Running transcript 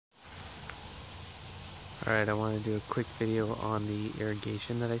Alright, I want to do a quick video on the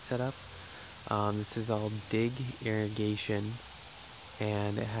irrigation that I set up. This is all dig irrigation,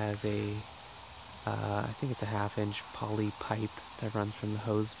 and it has a, I think it's a 1/2-inch poly pipe that runs from the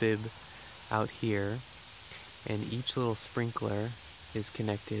hose bib out here, and each little sprinkler is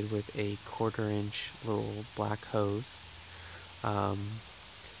connected with a 1/4-inch little black hose.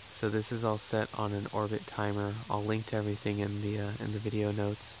 So this is all set on an orbit timer. I'll link to everything in the video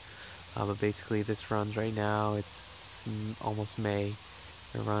notes. But basically this runs right now, it's almost May.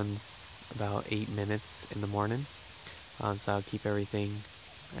 It runs about 8 minutes in the morning. So I'll keep everything,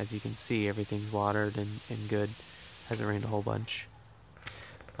 as you can see, everything's watered and good. Hasn't rained a whole bunch.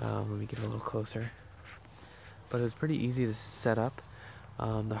 Let me get a little closer. But it was pretty easy to set up.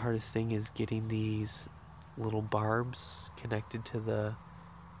 The hardest thing is getting these little barbs connected to the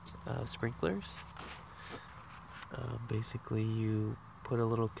sprinklers. Basically you put a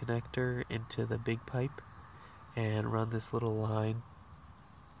little connector into the big pipe and run this little line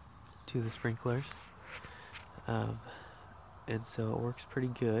to the sprinklers, and so it works pretty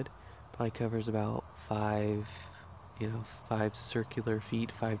good. Probably covers about 5 circular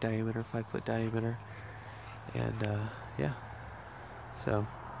feet, 5 diameter, 5-foot diameter, and yeah, so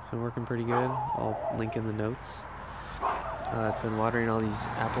it's been working pretty good. I'll link in the notes. It's been watering all these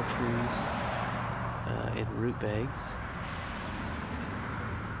apple trees in root bags,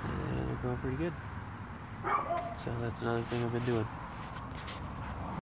 and they're growing pretty good. So that's another thing I've been doing.